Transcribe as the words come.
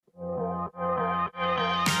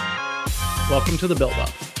Welcome to The Build Up.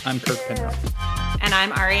 I'm Kirk Penrose. And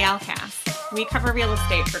I'm Ariel Cass. We cover real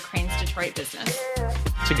estate for Crain's Detroit business.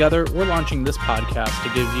 Together, we're launching this podcast to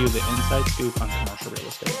give you the inside scoop on commercial real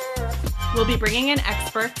estate. We'll be bringing in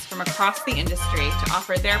experts from across the industry to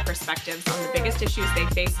offer their perspectives on the biggest issues they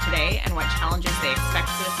face today and what challenges they expect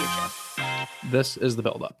for the future. This is The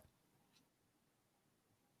Build Up.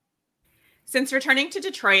 Since returning to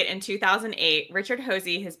Detroit in 2008, Richard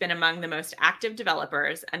Hosey has been among the most active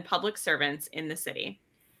developers and public servants in the city.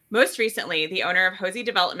 Most recently, the owner of Hosey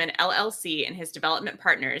Development LLC and his development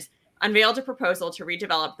partners unveiled a proposal to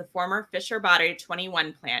redevelop the former Fisher Body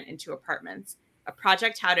 21 plant into apartments, a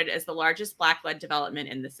project touted as the largest black-led development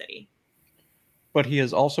in the city. But he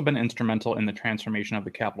has also been instrumental in the transformation of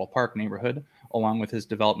the Capitol Park neighborhood, along with his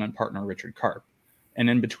development partner, Richard Karp. And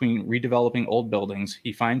in between redeveloping old buildings,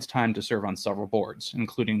 he finds time to serve on several boards,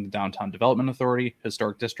 including the Downtown Development Authority,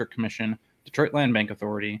 Historic District Commission, Detroit Land Bank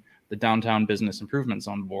Authority, the Downtown Business Improvement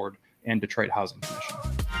Zone Board, and Detroit Housing Commission.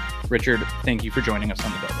 Richard, thank you for joining us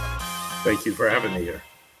on The Build Up. Thank you for having me here.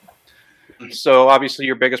 So obviously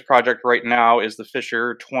your biggest project right now is the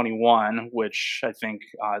Fisher 21, which I think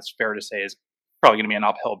it's fair to say is probably going to be an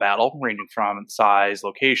uphill battle, ranging from size,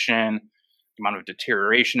 location, amount of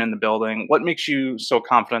deterioration in the building. What makes you so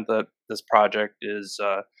confident that this project is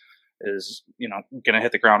going to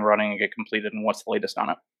hit the ground running and get completed, and what's the latest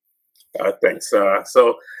on it? Thanks.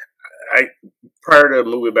 So prior to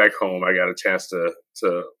moving back home, I got a chance to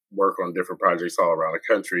work on different projects all around the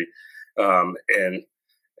country, and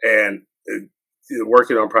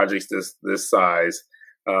working on projects this size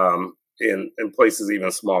in places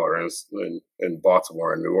even smaller in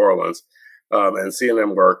Baltimore and New Orleans. And seeing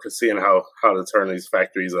them work, seeing how to turn these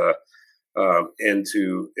factories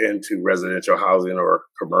into residential housing or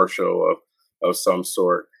commercial of some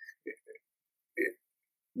sort.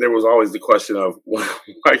 There was always the question of why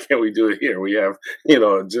can't we do it here? We have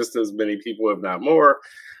just as many people, if not more.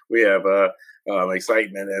 We have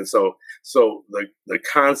excitement, and so the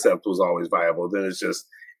concept was always viable. Then it's just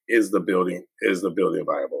is the building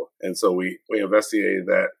viable? And so we investigated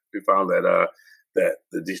that. We found that the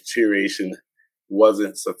deterioration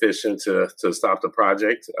wasn't sufficient to stop the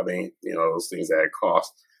project. I mean, those things that had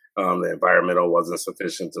cost. The environmental wasn't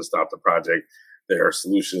sufficient to stop the project. There are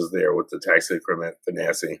solutions there with the tax increment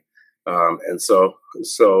financing. And so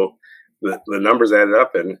the numbers added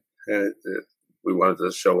up, and we wanted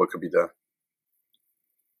to show what could be done.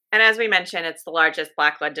 And as we mentioned, it's the largest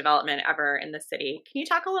black-led development ever in the city. Can you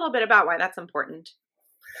talk a little bit about why that's important?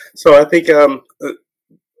 So I think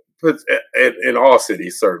in all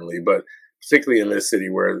cities, certainly, but particularly in this city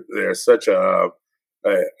where there's such a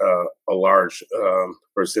large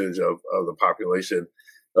percentage of the population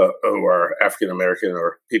who are African American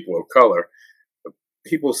or people of color,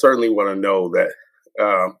 people certainly want to know that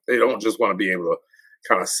they don't just want to be able to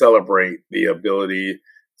kind of celebrate the ability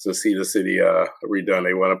to see the city redone.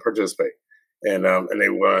 They want to participate, and they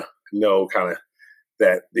want to know kind of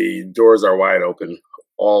that the doors are wide open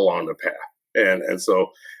all along the path. And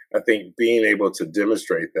so I think being able to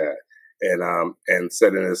demonstrate that and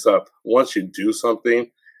setting this up, once you do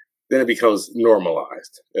something, then it becomes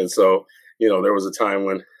normalized. And so, there was a time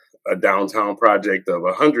when a downtown project of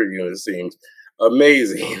 100 units seemed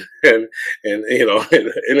amazing and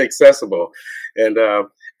inaccessible. And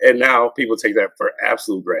now people take that for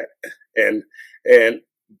absolute granted. And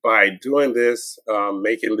by doing this,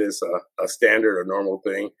 making this a standard or normal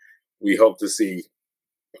thing, we hope to see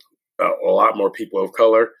a lot more people of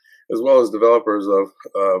color, as well as developers of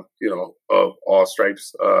all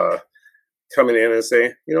stripes, coming in and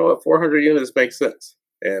saying, 400 units makes sense,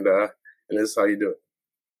 and this is how you do it.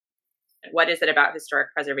 What is it about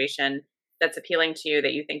historic preservation that's appealing to you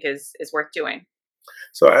that you think is worth doing?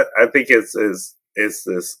 So I think it's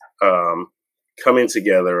this coming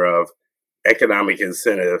together of economic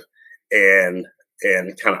incentive and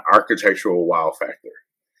kind of architectural wow factor,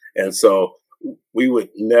 and so we would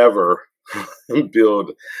never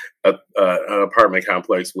build an apartment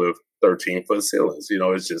complex with 13-foot ceilings.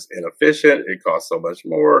 It's just inefficient. It costs so much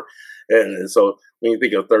more. And so when you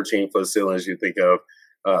think of 13-foot ceilings, you think of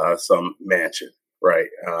some mansion, right?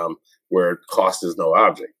 Where cost is no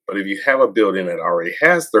object. But if you have a building that already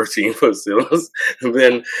has 13-foot ceilings,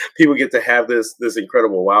 then people get to have this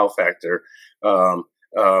incredible wow factor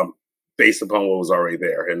based upon what was already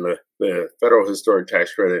there. And the federal historic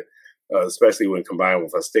tax credit, especially when combined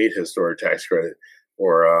with a state historic tax credit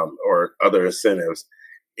or other incentives,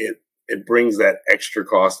 it brings that extra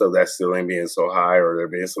cost of that ceiling being so high, or there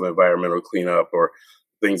being some environmental cleanup or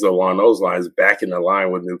things along those lines back in the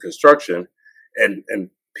line with new construction, and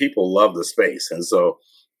people love the space. And so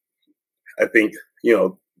I think,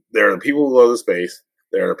 there are the people who love the space,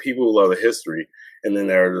 there are the people who love the history, and then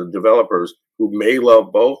there are the developers who may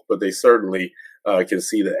love both, but they certainly can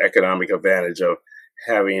see the economic advantage of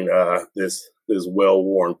having this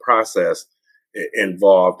well-worn process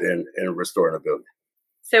involved in restoring a building.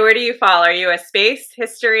 So where do you fall? Are you a space,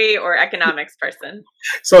 history, or economics person?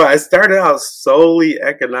 So I started out solely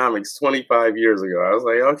economics 25 years ago. I was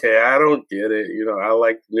like, okay, I don't get it. I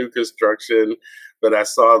like new construction, but I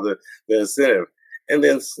saw the incentive. And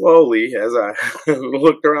then slowly, as I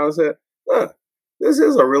looked around and said, this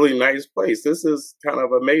is a really nice place. This is kind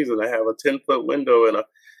of amazing to have a 10-foot window in a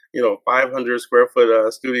 500 square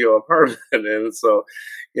foot studio apartment. And so,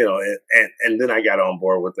 and then I got on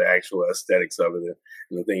board with the actual aesthetics of it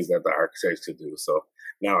and the things that the architects could do. So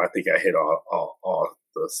now I think I hit all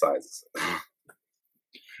the sizes.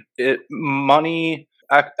 Money,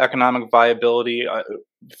 economic viability,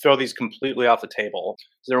 throw these completely off the table.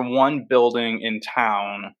 Is there one building in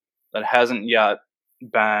town that hasn't yet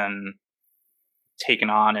been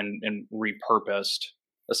taken on and repurposed,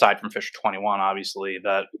 aside from Fisher 21, obviously,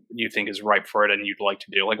 that you think is ripe for it and you'd like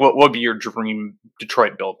to do? Like, what would be your dream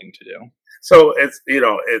Detroit building to do? So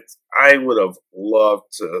I would have loved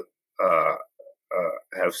to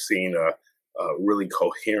have seen a really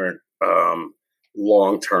coherent,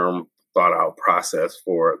 long-term thought out process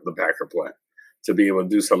for the Packard plant. To be able to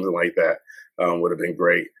do something like that would have been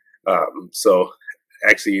great. So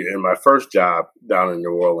actually, in my first job down in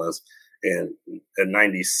New Orleans in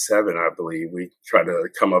 '97, I believe, we tried to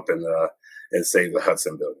come up and save the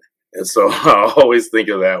Hudson building. And so I always think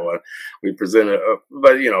of that one. We presented,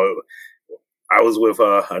 but I was with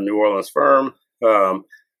a New Orleans firm.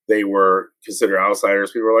 They were considered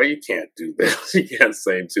outsiders. People were like, you can't do this. You can't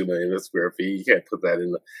save 2 million square feet. You can't put that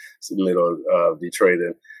in the middle of Detroit.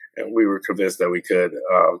 And we were convinced that we could,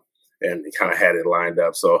 and kind of had it lined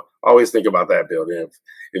up. So always think about that building.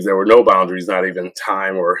 If there were no boundaries, not even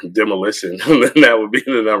time or demolition, then that would be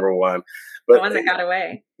the number one. But the one that got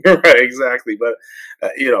away. Right, exactly. But,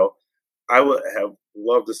 I would have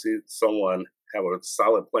loved to see someone have a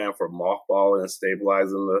solid plan for mothballing and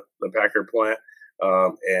stabilizing the Packard plant,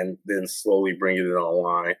 and then slowly bringing it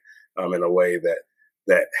online in a way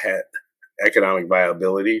that had economic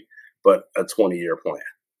viability, but a 20-year plan.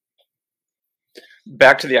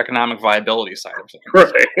 Back to the economic viability side of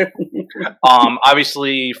things. Right.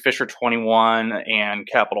 Obviously, Fisher 21 and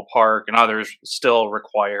Capitol Park and others still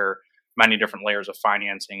require many different layers of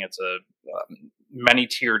financing. It's a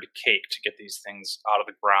many-tiered cake to get these things out of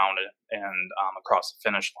the ground and across the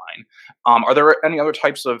finish line. Are there any other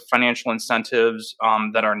types of financial incentives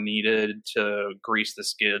that are needed to grease the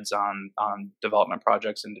skids on development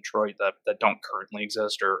projects in Detroit that don't currently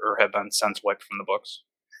exist or have been since wiped from the books?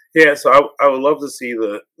 Yeah, so I would love to see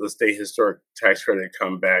the state historic tax credit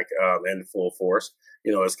come back in full force.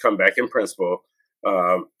 It's come back in principle,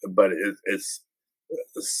 but it's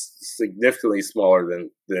significantly smaller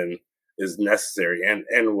than is necessary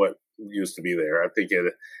and what used to be there. I think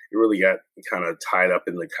it really got kind of tied up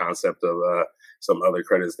in the concept of some other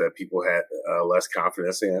credits that people had less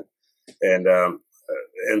confidence in,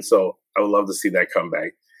 and so I would love to see that come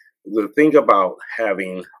back. The thing about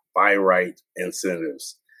having by right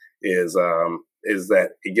incentives is that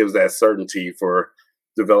it gives that certainty for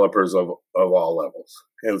developers of all levels.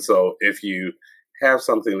 And so if you have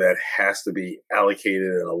something that has to be allocated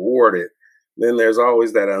and awarded, then there's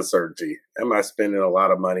always that uncertainty. Am I spending a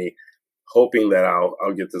lot of money hoping that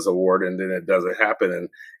I'll get this award and then it doesn't happen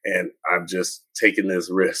and I've just taken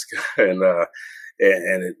this risk and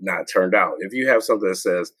it not turned out? If you have something that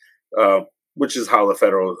says, which is how the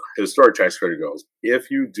federal historic tax credit goes,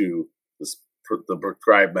 if you do the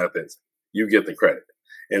prescribed methods, you get the credit.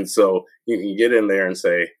 And so you can get in there and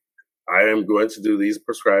say, I am going to do these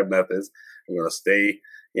prescribed methods. I'm going to stay,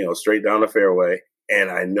 straight down the fairway. And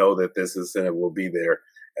I know that this incentive will be there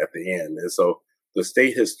at the end. And so the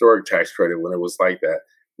state historic tax credit, when it was like that,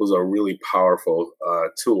 was a really powerful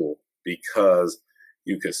tool because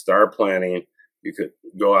you could start planning, you could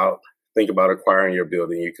go out, think about acquiring your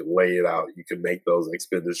building, you could lay it out, you could make those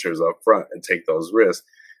expenditures up front and take those risks,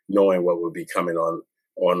 knowing what would be coming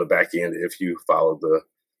on the back end if you followed the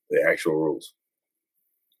actual rules.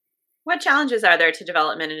 What challenges are there to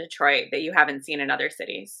development in Detroit that you haven't seen in other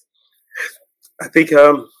cities? I think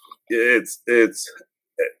it's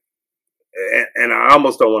and I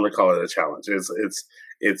almost don't want to call it a challenge.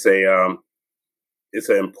 It's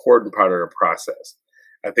an important part of the process.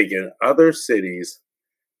 I think in other cities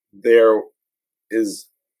there is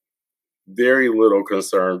very little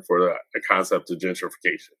concern for the concept of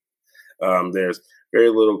gentrification. There's very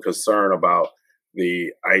little concern about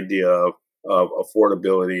the idea of of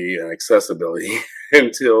affordability and accessibility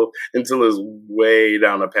until it's way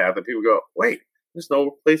down the path and people go, wait, there's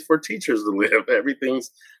no place for teachers to live.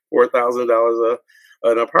 Everything's $4,000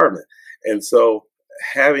 an apartment. And so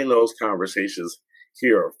having those conversations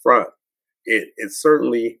here up front, it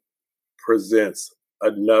certainly presents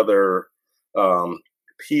another um,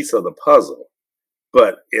 piece of the puzzle,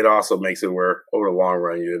 but it also makes it where over the long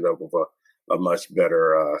run you end up with a much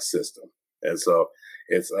better system. And so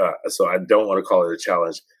so I don't want to call it a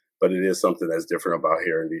challenge, but it is something that's different about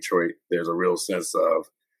here in Detroit. There's a real sense of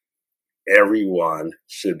everyone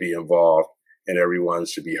should be involved and everyone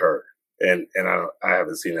should be heard. And I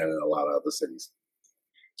haven't seen that in a lot of other cities.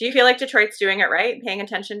 Do you feel like Detroit's doing it right, paying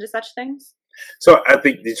attention to such things? So I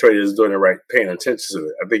think Detroit is doing it right, paying attention to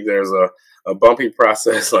it. I think there's a bumpy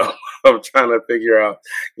process of trying to figure out,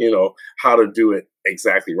 how to do it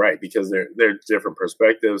exactly right, because there are different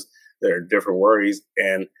perspectives, there are different worries,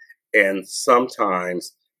 and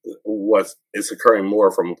sometimes what is occurring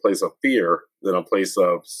more from a place of fear than a place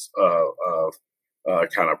of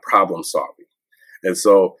kind of problem solving. And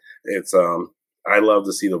so it's I love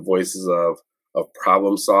to see the voices of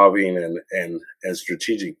problem solving and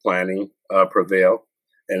strategic planning prevail.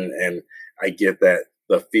 And I get that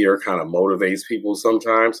the fear kind of motivates people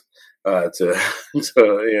sometimes and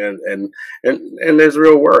there's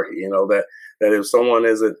real worry, that if someone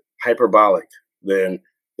isn't hyperbolic, then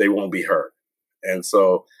they won't be heard. And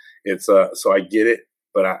so so I get it,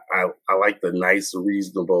 but I like the nice,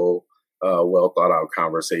 reasonable, well thought out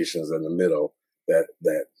conversations in the middle that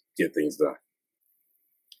get things done.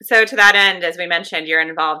 So to that end, as we mentioned, you're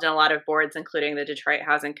involved in a lot of boards, including the Detroit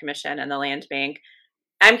Housing Commission and the Land Bank.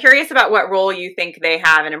 I'm curious about what role you think they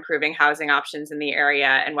have in improving housing options in the area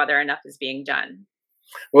and whether enough is being done.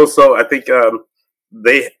 Well, so I think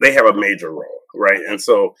they have a major role, right? And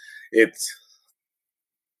so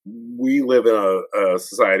we live in a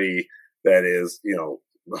society that is,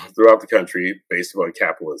 throughout the country based upon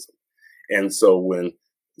capitalism. And so when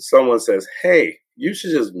someone says, hey, you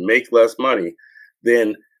should just make less money,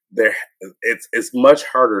 then it's much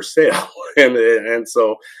harder sell. and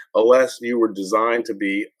so unless you were designed to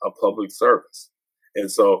be a public service.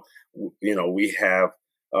 And so, we have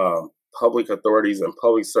public authorities and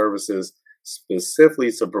public services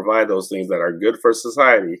specifically to provide those things that are good for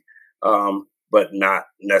society, but not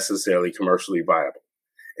necessarily commercially viable.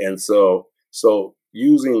 And so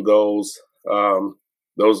using those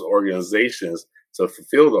organizations to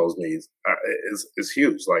fulfill those needs is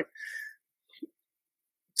huge. Like,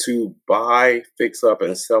 to buy, fix up,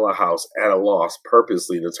 and sell a house at a loss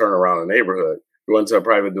purposely to turn around a neighborhood, go into a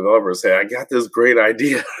private developer and say, I got this great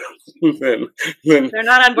idea. then they're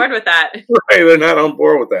not on board with that. Right, they're not on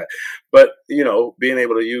board with that. But, being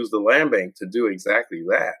able to use the land bank to do exactly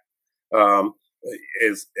that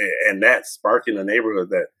and that sparking a neighborhood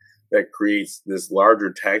that creates this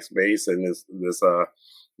larger tax base and this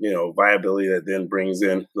viability that then brings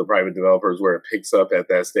in the private developers where it picks up at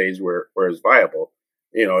that stage where it's viable.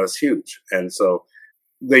 It's huge. And so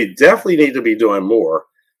they definitely need to be doing more,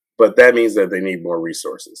 but that means that they need more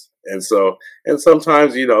resources. And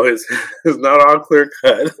sometimes, it's not all clear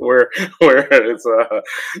cut where it's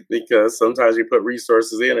because sometimes you put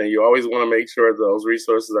resources in and you always want to make sure those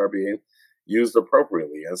resources are being used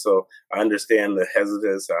appropriately. And so I understand the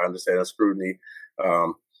hesitance, I understand the scrutiny.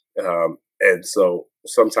 And so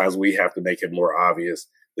sometimes we have to make it more obvious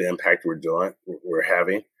the impact we're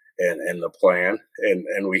having. And the plan,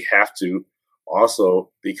 and we have to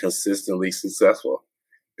also be consistently successful,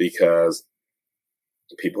 because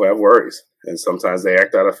people have worries, and sometimes they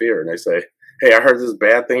act out of fear and they say, hey, I heard this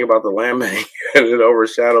bad thing about the land bank, and it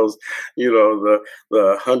overshadows, the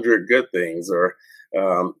 100 good things, or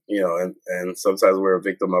and sometimes we're a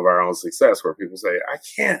victim of our own success, where people say, I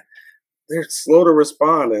can't. They're slow to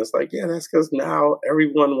respond, and it's like, yeah, that's because now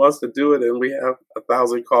everyone wants to do it, and we have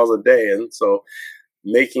 1,000 calls a day, and so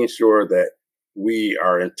making sure that we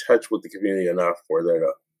are in touch with the community enough for them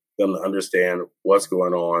to understand what's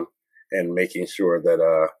going on, and making sure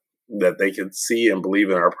that they can see and believe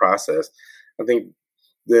in our process. I think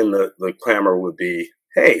then the clamor would be,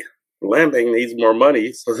 hey, the land bank needs more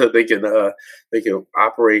money so that they can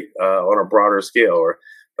operate on a broader scale, or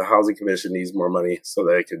the housing commission needs more money so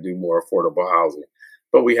that it can do more affordable housing.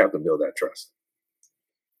 But we have to build that trust.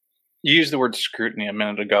 You used the word scrutiny a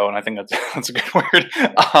minute ago, and I think that's a good word.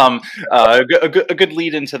 A good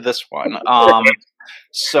lead into this one.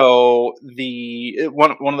 So the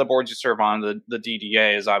one of the boards you serve on, the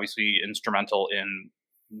DDA, is obviously instrumental in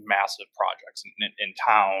massive projects in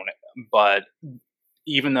town. But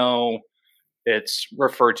even though it's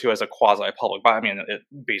referred to as a quasi-public body. I mean,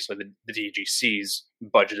 basically the DGC's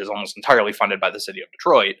budget is almost entirely funded by the city of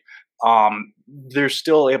Detroit. They're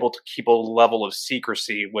still able to keep a level of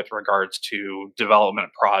secrecy with regards to development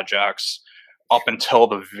projects up until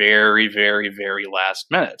the very, very, very last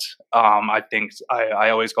minute. I think I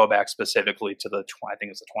always go back specifically to I think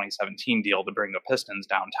it's the 2017 deal to bring the Pistons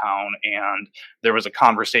downtown. And there was a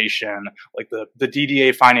conversation, like the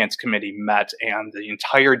DDA Finance Committee met, and the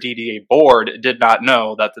entire DDA board did not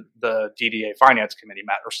know that the DDA Finance Committee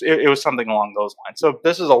met, or it was something along those lines. So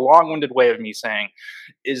this is a long-winded way of me saying,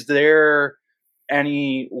 is there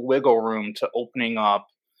any wiggle room to opening up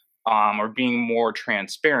or being more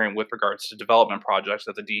transparent with regards to development projects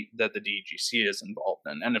that the DGC is involved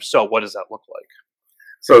in? And if so, what does that look like?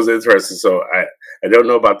 So it's interesting. So I don't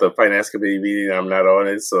know about the finance committee meeting. I'm not on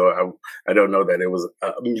it, so I don't know that it was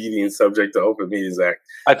a meeting subject to Open Meetings Act.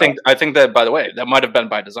 I think that, by the way, that might have been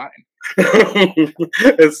by design.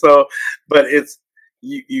 And so, but it's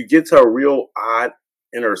you get to a real odd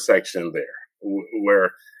intersection there,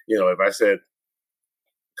 where if I said,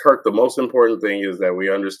 Kirk, the most important thing is that we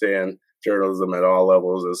understand journalism at all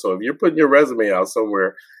levels. And so if you're putting your resume out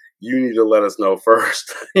somewhere, you need to let us know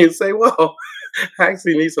first. You say, well, I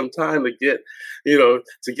actually need some time to get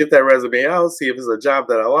that resume out, see if it's a job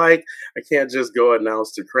that I like. I can't just go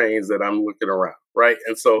announce to Crain's that I'm looking around, right?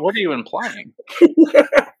 And so, what are you implying?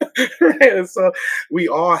 Right? And so we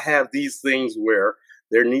all have these things where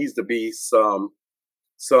there needs to be some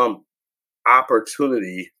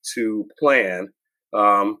opportunity to plan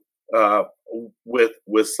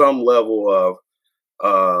with some level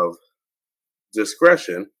of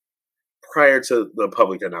discretion prior to the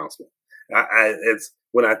public announcement. It's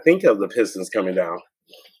when I think of the Pistons coming down,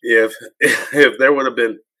 if there would have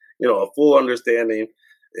been a full understanding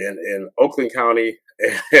in Oakland County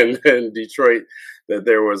and in Detroit that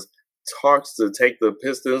there was talks to take the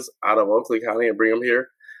Pistons out of Oakland County and bring them here,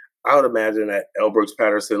 I would imagine that L. Brooks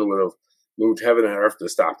Patterson would have moved heaven and earth to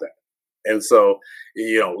stop that. And so,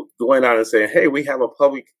 going out and saying, hey, we have a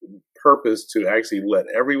public purpose to actually let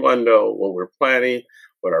everyone know what we're planning,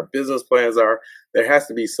 what our business plans are. There has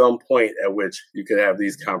to be some point at which you can have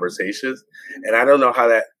these conversations. And I don't know how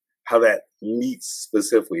that meets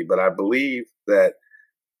specifically, but I believe that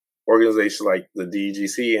organizations like the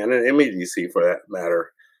DGC and an MEDC, for that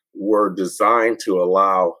matter, were designed to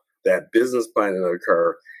allow that business planning to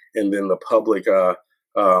occur, and then the public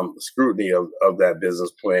scrutiny of that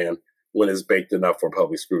business plan when it's baked enough for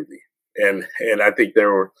public scrutiny. And I think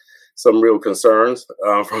there were some real concerns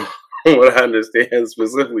from what I understand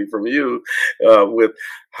specifically from you with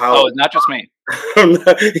how not just me,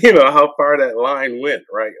 how far that line went,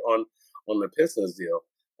 right, on the Pistons deal.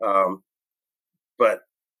 But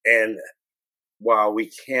while we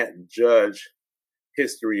can't judge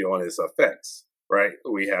history on its effects, right,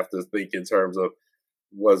 we have to think in terms of,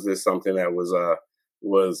 was this something that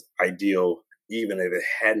was ideal even if it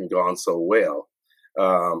hadn't gone so well?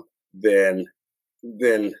 Then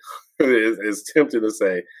it's tempting to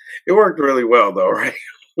say it worked really well, though, right?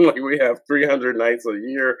 Like, we have 300 nights a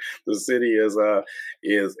year. The city has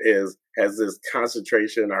this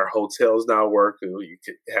concentration. Our hotels now work. You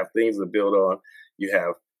have things to build on. You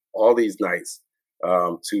have all these nights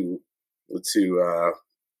to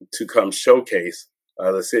come showcase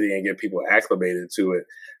the city and get people acclimated to it.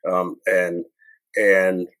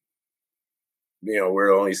 And we're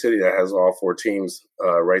the only city that has all four teams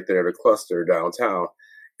right there to cluster downtown.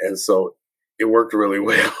 And so it worked really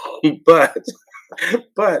well.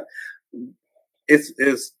 but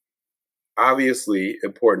it's obviously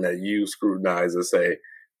important that you scrutinize and say,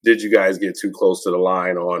 did you guys get too close to the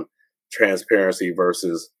line on transparency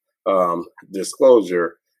versus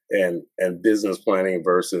disclosure and business planning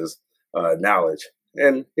versus knowledge?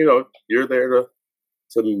 And, you're there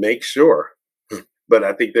to make sure. But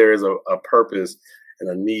I think there is a purpose and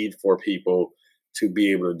a need for people to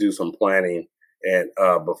be able to do some planning and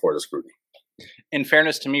before the scrutiny. In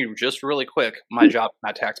fairness to me, just really quick, my job is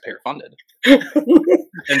not taxpayer funded,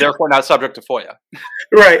 and therefore not subject to FOIA.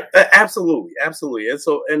 Right, absolutely. And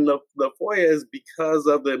so, and the FOIA is because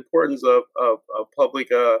of the importance of public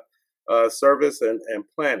service and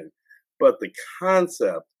planning. But the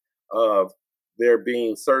concept of there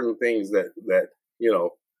being certain things that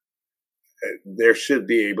there should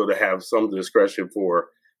be able to have some discretion for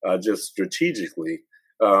just strategically.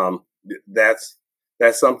 That's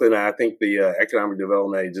something that I think the economic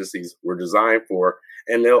development agencies were designed for,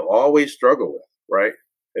 and they'll always struggle with, right?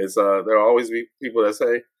 There'll always be people that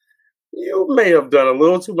say, you may have done a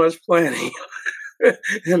little too much planning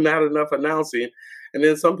and not enough announcing. And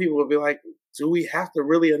then some people will be like, do we have to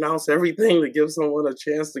really announce everything to give someone a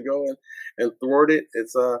chance to go and thwart it?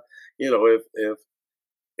 It's if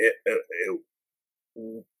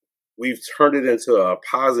we've turned it into a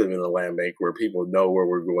positive in the land bank where people know where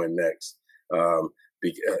we're going next,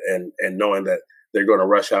 and knowing that they're going to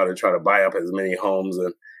rush out and try to buy up as many homes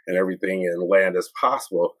and everything and land as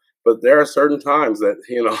possible. But there are certain times that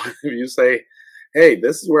if you say, "Hey,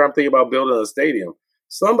 this is where I'm thinking about building a stadium,"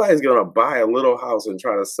 somebody's going to buy a little house and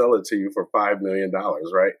try to sell it to you for $5 million,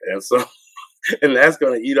 right? And so, and that's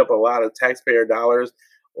going to eat up a lot of taxpayer dollars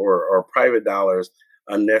or private dollars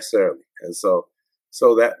unnecessarily. And so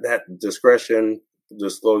that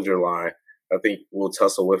disclosure line, I think we'll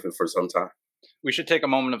tussle with it for some time. We should take a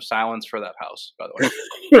moment of silence for that house, by the way.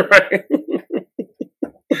 Right.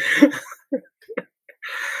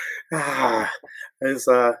 It's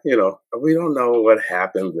we don't know what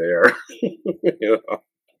happened there.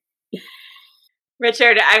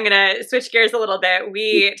 Richard, I'm going to switch gears a little bit.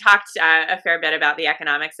 We talked a fair bit about the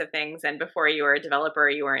economics of things, and before you were a developer,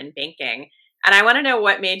 you were in banking. And I want to know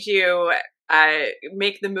what made you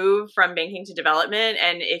make the move from banking to development,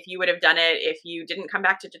 and if you would have done it if you didn't come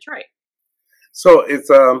back to Detroit. So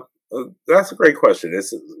that's a great question.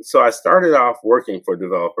 So I started off working for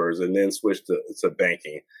developers and then switched to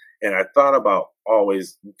banking, and I thought about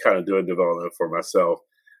always kind of doing development for myself.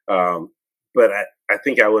 But I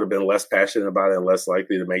think I would have been less passionate about it and less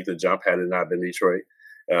likely to make the jump had it not been Detroit.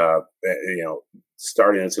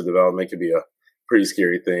 Starting into development can be a pretty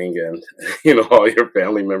scary thing, and all your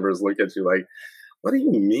family members look at you like, "What do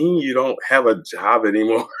you mean you don't have a job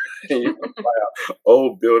anymore?" And you can buy an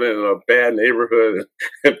old building in a bad neighborhood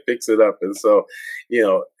and fix it up. And so,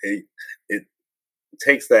 it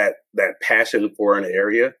takes that passion for an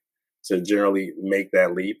area to generally make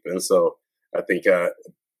that leap. And so I think,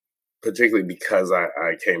 particularly because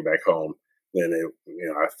I came back home, then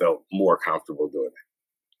I felt more comfortable doing it.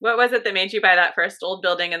 What was it that made you buy that first old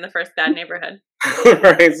building in the first bad neighborhood?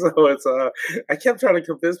 Right. So it's I kept trying to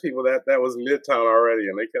convince people that was Midtown already,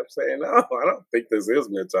 and they kept saying, "No, I don't think this is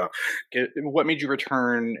Midtown." What made you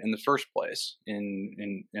return in the first place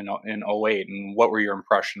in 08, and what were your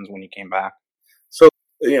impressions when you came back? So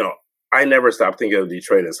I never stopped thinking of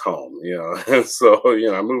Detroit as home. And so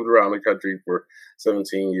I moved around the country for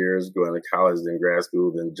 17 years, going to college, then grad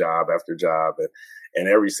school, then job after job, and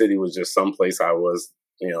every city was just someplace I was.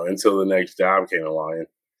 Until the next job came along, and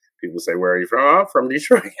people say, "Where are you from?" "I'm from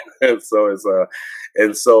Detroit." And so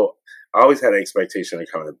and so I always had an expectation of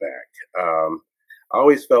coming back. I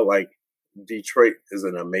always felt like Detroit is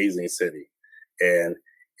an amazing city, and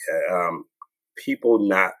people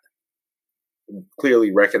not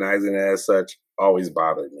clearly recognizing it as such always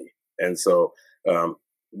bothered me. And so,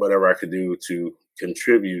 whatever I could do to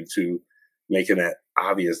contribute to making that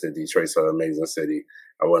obvious that Detroit's an amazing city,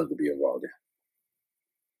 I wanted to be involved in.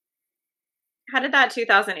 How did that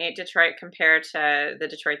 2008 Detroit compare to the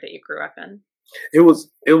Detroit that you grew up in? It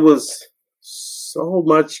was so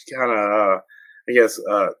much kind of, I guess,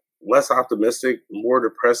 less optimistic, more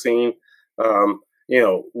depressing. When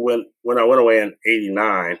I went away in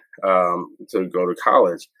 '89 to go to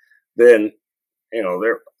college, then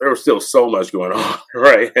there was still so much going on,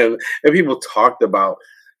 right? And people talked about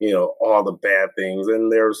all the bad things, and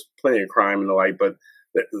there was plenty of crime and the like, but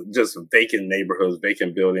just vacant neighborhoods,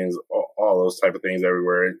 vacant buildings, all those type of things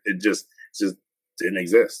everywhere. It just didn't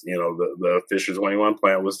exist. The Fisher 21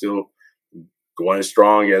 plant was still going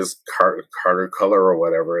strong as Carter Color or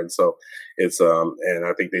whatever. And so it's, and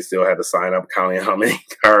I think they still had to sign up counting how many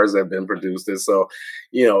cars have been produced. And so,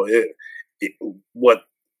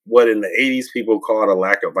 what in the 80s people called a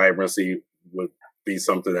lack of vibrancy would be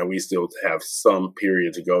something that we still have some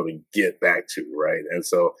period to go to get back to. Right. And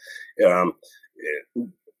so,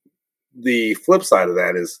 the flip side of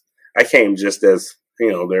that is I came just as,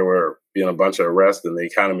 there were being a bunch of arrests and the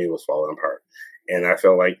economy was falling apart. And I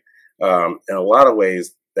felt like, in a lot of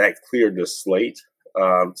ways, that cleared the slate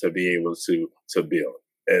to be able to build.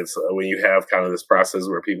 And so when you have kind of this process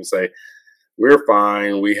where people say, "We're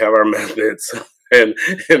fine, we have our methods, and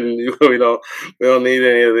we don't need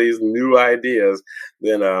any of these new ideas,"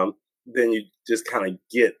 then you just kind of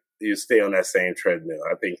you stay on that same treadmill.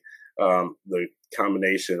 I think the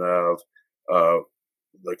combination of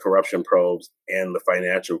the corruption probes and the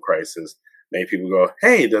financial crisis made people go,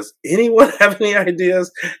 "Hey, does anyone have any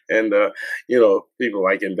ideas?" And people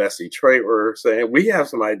like Invest Detroit were saying, "We have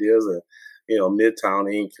some ideas." And Midtown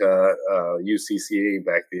Inc., UCCA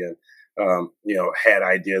back then, had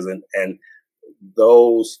ideas, and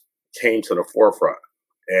those came to the forefront,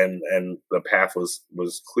 and the path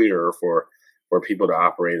was clearer for people to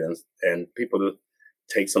operate and people to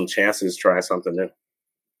take some chances, try something new.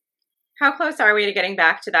 How close are we to getting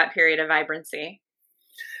back to that period of vibrancy?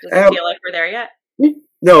 Does it Um, feel like we're there yet?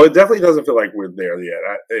 no, it definitely doesn't feel like we're there yet.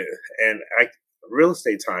 Real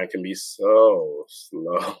estate time can be so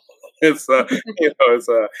slow. It's I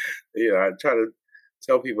try to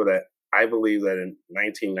tell people that I believe that in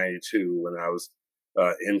 1992, when I was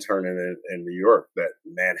interning in New York, that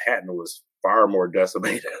Manhattan was far more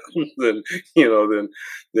decimated than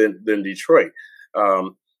than Detroit.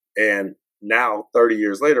 And now, 30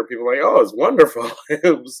 years later, people are like, "Oh, it's wonderful."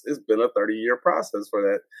 It's been a 30-year process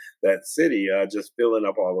for that city, just filling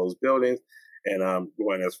up all those buildings and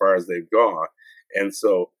going as far as they've gone. And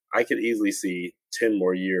so, I could easily see 10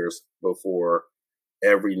 more years before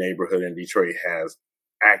every neighborhood in Detroit has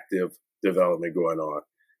active development going on,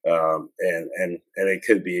 and it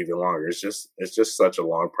could be even longer. It's just such a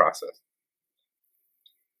long process.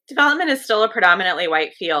 Development is still a predominantly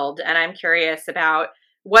white field, and I'm curious about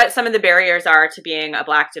what some of the barriers are to being a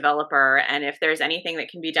Black developer, and if there's anything that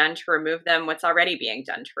can be done to remove them, what's already being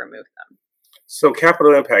done to remove them. So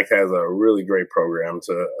Capital Impact has a really great program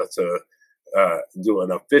to do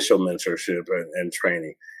an official mentorship and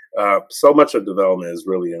training. So much of development is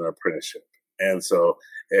really an apprenticeship, and so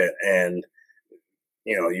and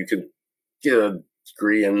you can get a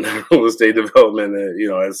degree in real estate development,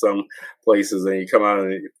 at some places, and you come out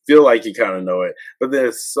and you feel like you kind of know it, but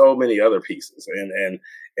there's so many other pieces,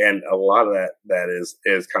 and a lot of that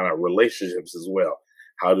is kind of relationships as well.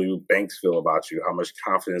 How do banks feel about you? How much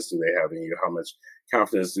confidence do they have in you? How much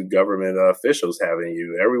confidence do government officials have in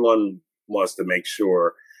you? Everyone wants to make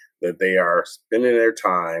sure that they are spending their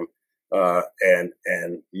time and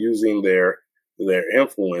using their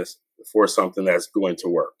influence for something that's going to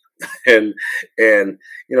work. And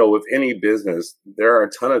with any business, there are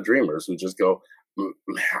a ton of dreamers who just go,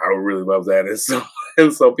 I would really love that.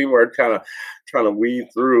 And so people are kind of trying to weed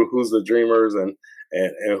through who's the dreamers and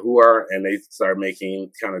who are, and they start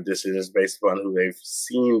making kind of decisions based upon who they've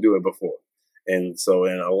seen do it before. And so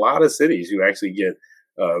in a lot of cities, you actually get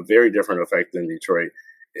a very different effect than Detroit.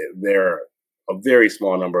 There are a very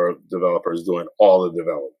small number of developers doing all the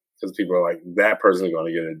development because people are like, that person's going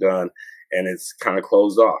to get it done. And it's kind of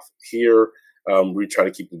closed off. Here, we try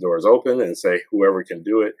to keep the doors open and say whoever can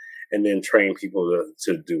do it, and then train people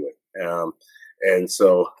to do it. And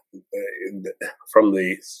so from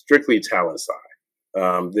the strictly talent side,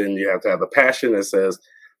 then you have to have the passion that says,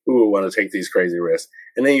 who would want to take these crazy risks?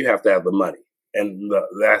 And then you have to have the money. And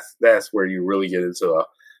that's where you really get into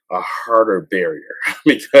a harder barrier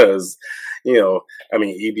because,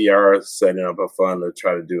 EBR is setting up a fund to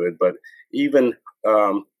try to do it. But even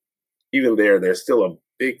there's still a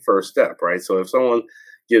big first step, right? So if someone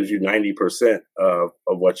gives you 90% of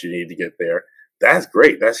what you need to get there, that's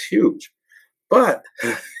great. That's huge. But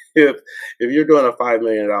if you're doing a $5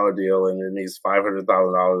 million deal and it needs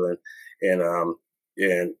 $500,000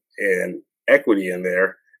 in equity in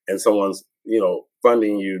there, and someone's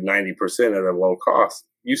funding you 90% at a low cost,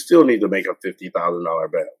 you still need to make a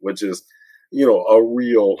 $50,000 bet, which is a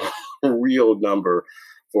real number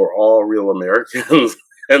for all real Americans.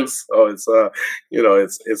 And so it's a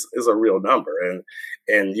real number,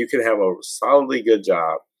 and you can have a solidly good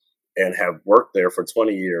job and have worked there for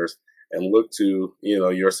 20 years and look to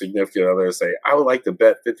your significant other and say, I would like to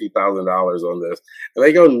bet $50,000 on this, and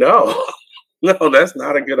they go, no, that's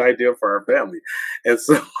not a good idea for our family. And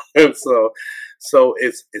so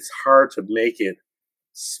it's hard to make it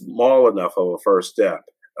small enough of a first step,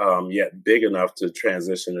 yet big enough to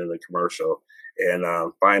transition into commercial,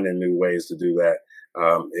 and finding new ways to do that.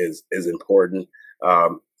 Is important.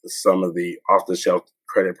 Some of the off-the-shelf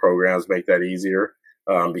credit programs make that easier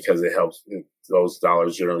because it helps those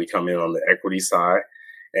dollars generally come in on the equity side,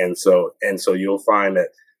 and so you'll find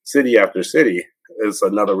that city after city is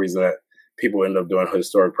another reason that people end up doing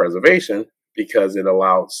historic preservation, because it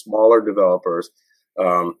allowed smaller developers,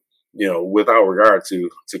 without regard to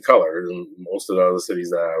color. And most of the other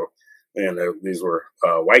cities these were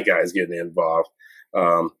white guys getting involved.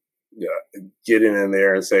 Getting in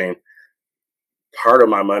there and saying, part of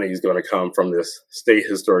my money is going to come from this state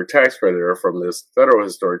historic tax credit or from this federal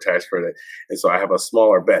historic tax credit. And so I have a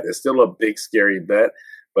smaller bet. It's still a big, scary bet,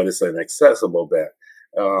 but it's an accessible bet.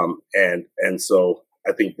 And so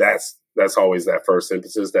I think that's always that first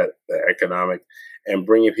emphasis, that the economic, and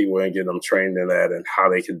bringing people in, getting them trained in that and how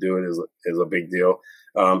they can do it is a big deal.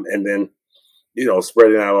 And then,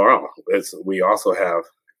 spreading out around. We also have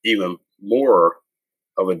even more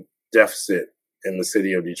of a deficit in the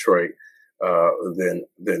city of Detroit than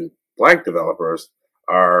Black developers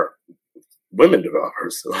are women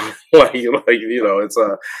developers. It's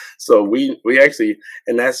so we actually,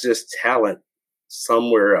 and that's just talent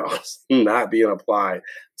somewhere else, not being applied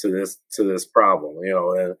to this problem,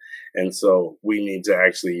 and so we need to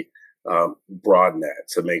actually broaden that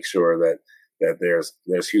to make sure that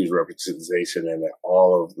there's huge representation and that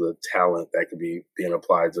all of the talent that could be being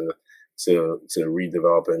applied to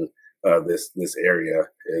redeveloping this area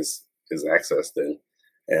is accessed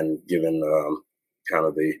and given kind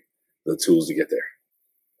of the tools to get there.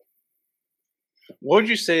 What would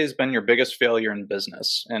you say has been your biggest failure in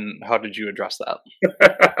business, and how did you address that?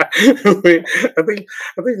 I think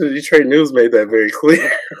the Detroit News made that very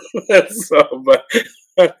clear. So, but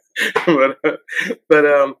I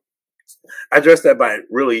addressed that by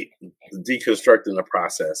really deconstructing the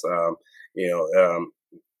process,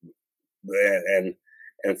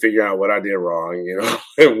 and figuring out what I did wrong,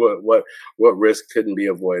 and what risk couldn't be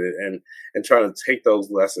avoided, and trying to take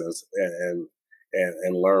those lessons and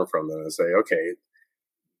learn from them and say, okay,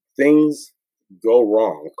 things go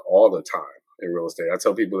wrong all the time in real estate. I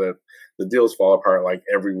tell people that the deals fall apart like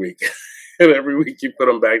every week, and every week you put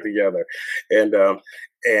them back together, and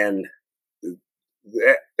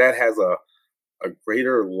that has a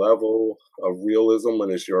greater level of realism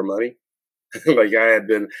when it's your money. Like I had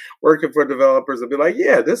been working for developers and be like,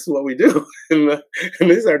 yeah, this is what we do. And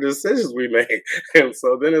these are decisions we make. And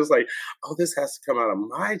so then it's like, oh, this has to come out of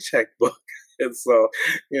my checkbook. And so,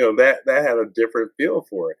 that had a different feel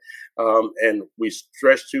for it. And we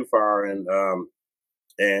stretched too far and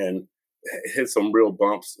hit some real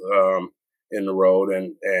bumps in the road.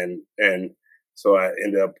 And so I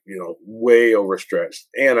ended up, way overstretched.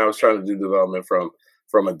 And I was trying to do development from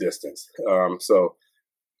a distance. So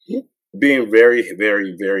being very,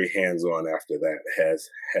 very, very hands-on after that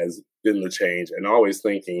has been the change, and always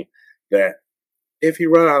thinking that if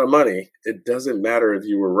you run out of money, it doesn't matter if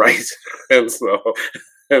you were right. and so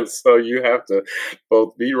you have to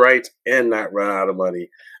both be right and not run out of money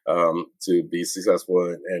to be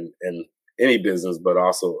successful in any business, but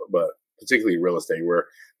particularly real estate, where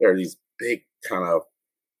there are these big kind of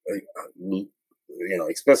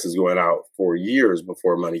expenses going out for years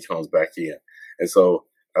before money comes back in. And so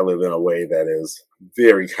I live in a way that is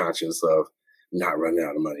very conscious of not running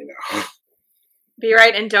out of money now. Be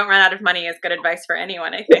right and don't run out of money is good advice for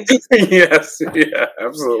anyone, I think. Yes, yeah,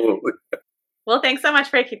 absolutely. Well, thanks so much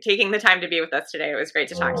for taking the time to be with us today. It was great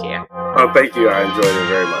to talk to you. Oh, thank you. I enjoyed it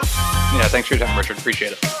very much. Yeah, thanks for your time, Richard.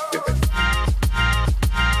 Appreciate it. Yeah,